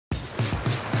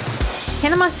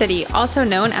Panama City, also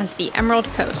known as the Emerald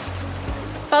Coast.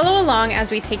 Follow along as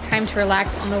we take time to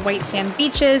relax on the white sand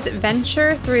beaches,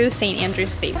 venture through St.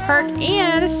 Andrews State Park,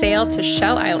 and sail to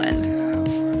Shell Island.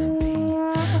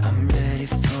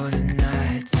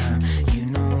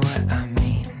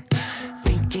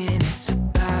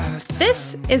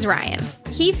 This is Ryan.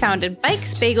 He founded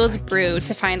Bikes Bagels Brew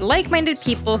to find like-minded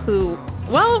people who,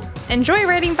 well, enjoy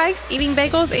riding bikes, eating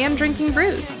bagels, and drinking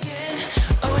brews.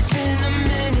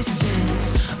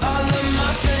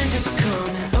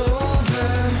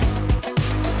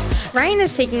 Ryan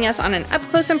is taking us on an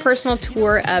up-close and personal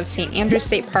tour of St. Andrews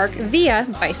State Park via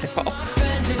bicycle.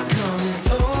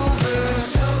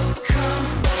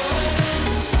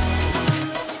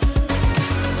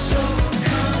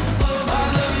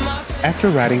 After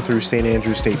riding through St.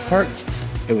 Andrews State Park,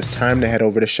 it was time to head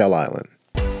over to Shell Island.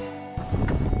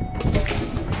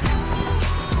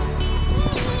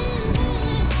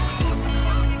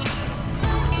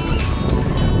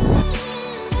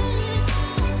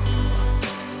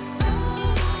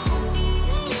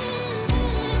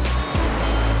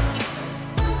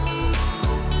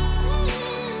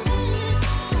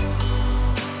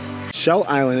 Shell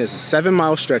Island is a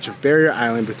 7-mile stretch of barrier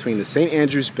island between the St.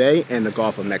 Andrews Bay and the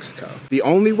Gulf of Mexico. The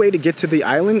only way to get to the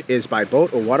island is by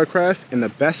boat or watercraft, and the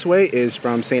best way is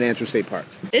from St. Andrews State Park.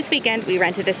 This weekend, we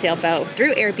rented a sailboat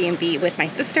through Airbnb with my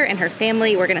sister and her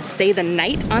family. We're gonna stay the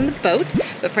night on the boat,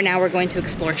 but for now, we're going to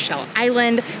explore Shell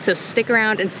Island. So stick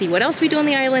around and see what else we do on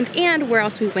the island and where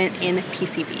else we went in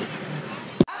PCB.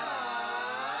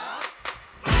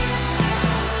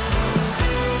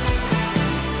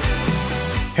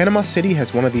 Panama City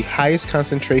has one of the highest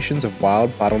concentrations of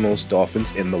wild bottlenose dolphins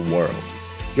in the world.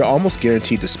 You're almost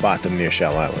guaranteed to spot them near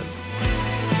Shell Island.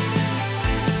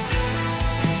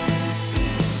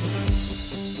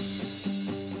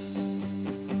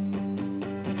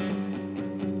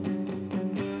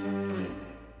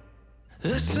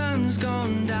 The sun's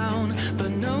gone down,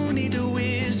 but no need to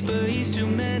whisper. He's too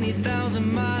many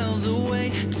thousand miles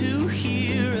away to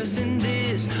hear us in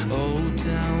this old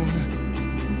town.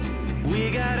 We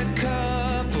got a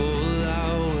couple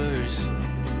hours.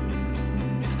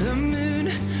 The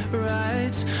moon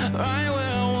rides right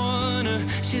where I want her.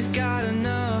 She's got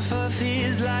enough of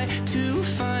his light to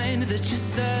find that you're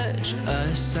such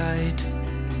a sight.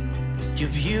 You're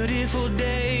beautiful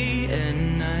day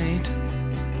and night.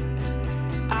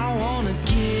 I wanna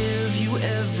give you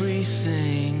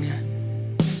everything.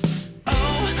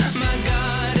 Oh my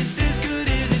God, it's as good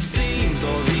as it seems.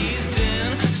 All these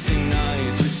dancing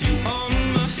nights with you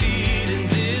on my feet, and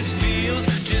this feels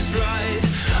just right.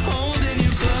 Holding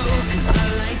you close 'cause I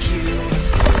like you.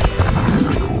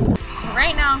 So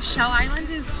right now, Shell Island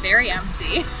is very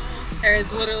empty. There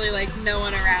is literally like no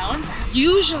one around.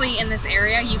 Usually in this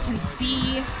area, you can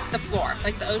see the floor,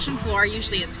 like the ocean floor.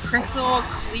 Usually it's crystal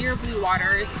clear blue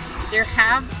waters. There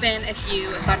have been a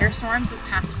few thunderstorms this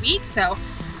past week, so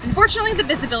unfortunately the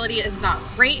visibility is not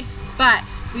great, but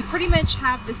we pretty much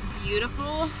have this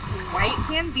beautiful white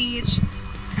sand beach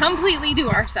completely to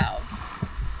ourselves.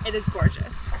 It is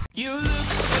gorgeous. You look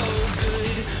so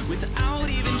good without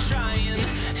even trying.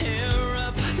 Hair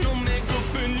up, no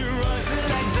makeup in your eyes. They're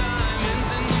like diamonds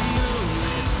in the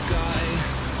moonlit sky.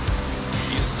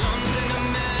 You're something to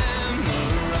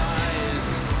memorize.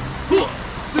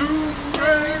 Soon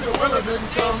may the wellerman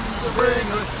come to bring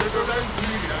us sugar and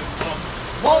tea and rum.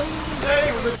 One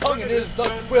day when the tonguing is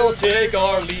done, we'll take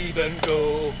our leave and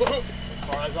go. As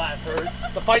far as I've heard,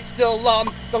 the fight's still on,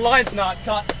 the line's not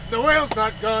cut, the whale's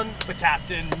not gone. The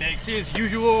captain makes his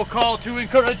usual call to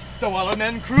encourage the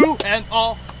wellerman crew and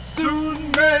all.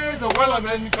 Soon may the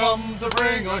wellerman come to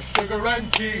bring us sugar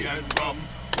and tea and rum.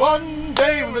 One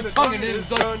day when the tonguing is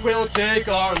done, we'll take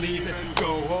our leave and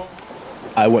go home.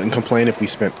 I wouldn't complain if we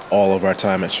spent all of our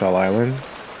time at Shell Island,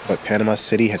 but Panama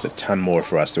City has a ton more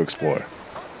for us to explore.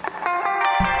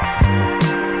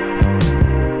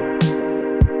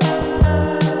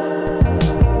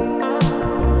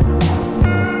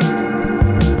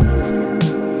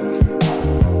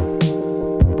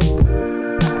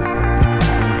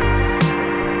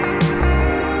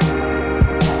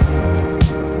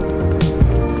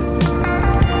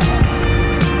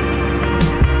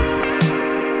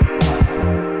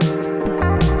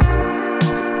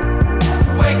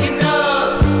 Waking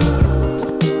up,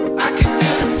 I can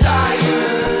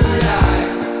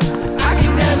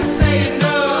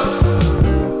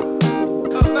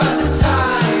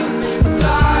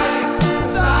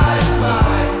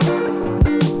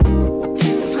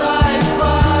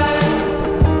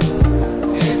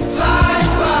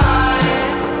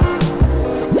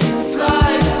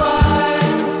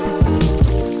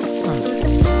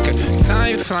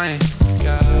Time flying,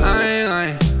 I ain't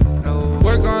lying.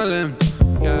 Work on them,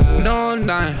 no I'm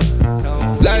dying.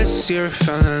 Last year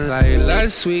feeling like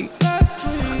last week.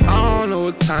 I don't know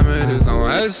what time it is, don't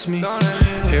ask me.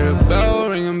 Hear the bell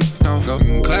ringing, don't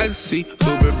fucking classy.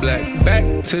 Uber black,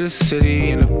 back to the city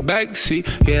in the backseat.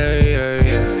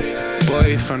 Yeah.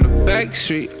 Boy from the back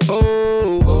street,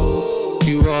 oh,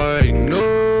 you already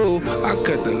know. I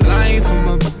cut the line from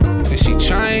my and she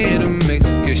trying hit a mix.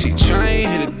 Yeah, she trying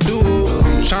hit a duo.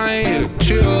 I'm trying hit a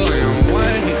chill. I'm one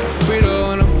hit a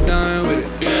Frito and I'm done with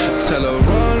it. Tell her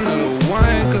roll another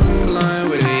wine cause I'm blind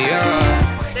with it,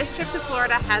 yeah. This trip to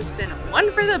Florida has been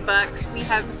one for the books. We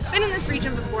have been in this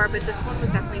region before, but this one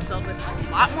was definitely filled with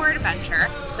a lot more adventure.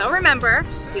 So remember,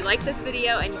 if you like this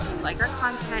video and if you like our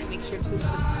content, make sure to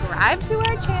subscribe to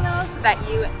our channel so that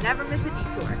you never miss a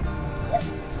detour.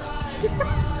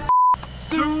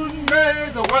 Soon may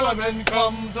the Wellerman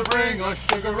come to bring us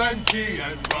sugar and tea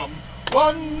and rum.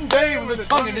 One day when the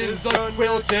tonguing is done,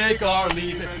 we'll take our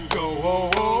leave and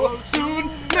go.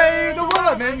 Soon may the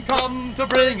Wellerman come to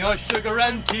bring us sugar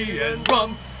and tea and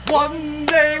rum. One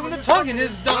day when the tonguing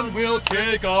is done, we'll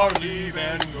take our leave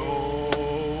and go.